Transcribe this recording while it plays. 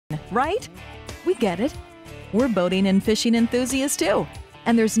right? We get it. We're boating and fishing enthusiasts too.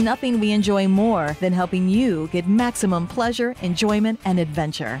 And there's nothing we enjoy more than helping you get maximum pleasure, enjoyment, and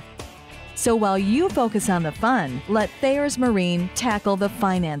adventure. So while you focus on the fun, let Thayers Marine tackle the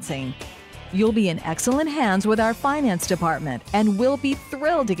financing. You'll be in excellent hands with our finance department, and we'll be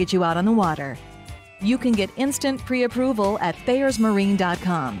thrilled to get you out on the water. You can get instant pre-approval at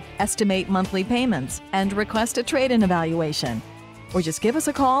ThayersMarine.com, estimate monthly payments, and request a trade-in evaluation. Or just give us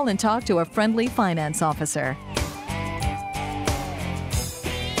a call and talk to a friendly finance officer.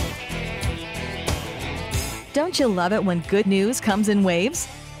 Don't you love it when good news comes in waves?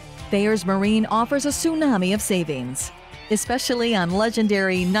 Thayers Marine offers a tsunami of savings, especially on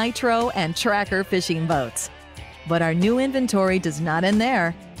legendary nitro and tracker fishing boats. But our new inventory does not end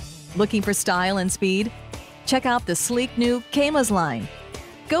there. Looking for style and speed? Check out the sleek new Kamas line.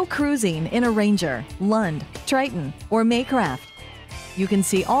 Go cruising in a Ranger, Lund, Triton, or Maycraft. You can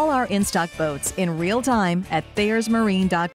see all our in-stock boats in real time at ThayersMarine.com.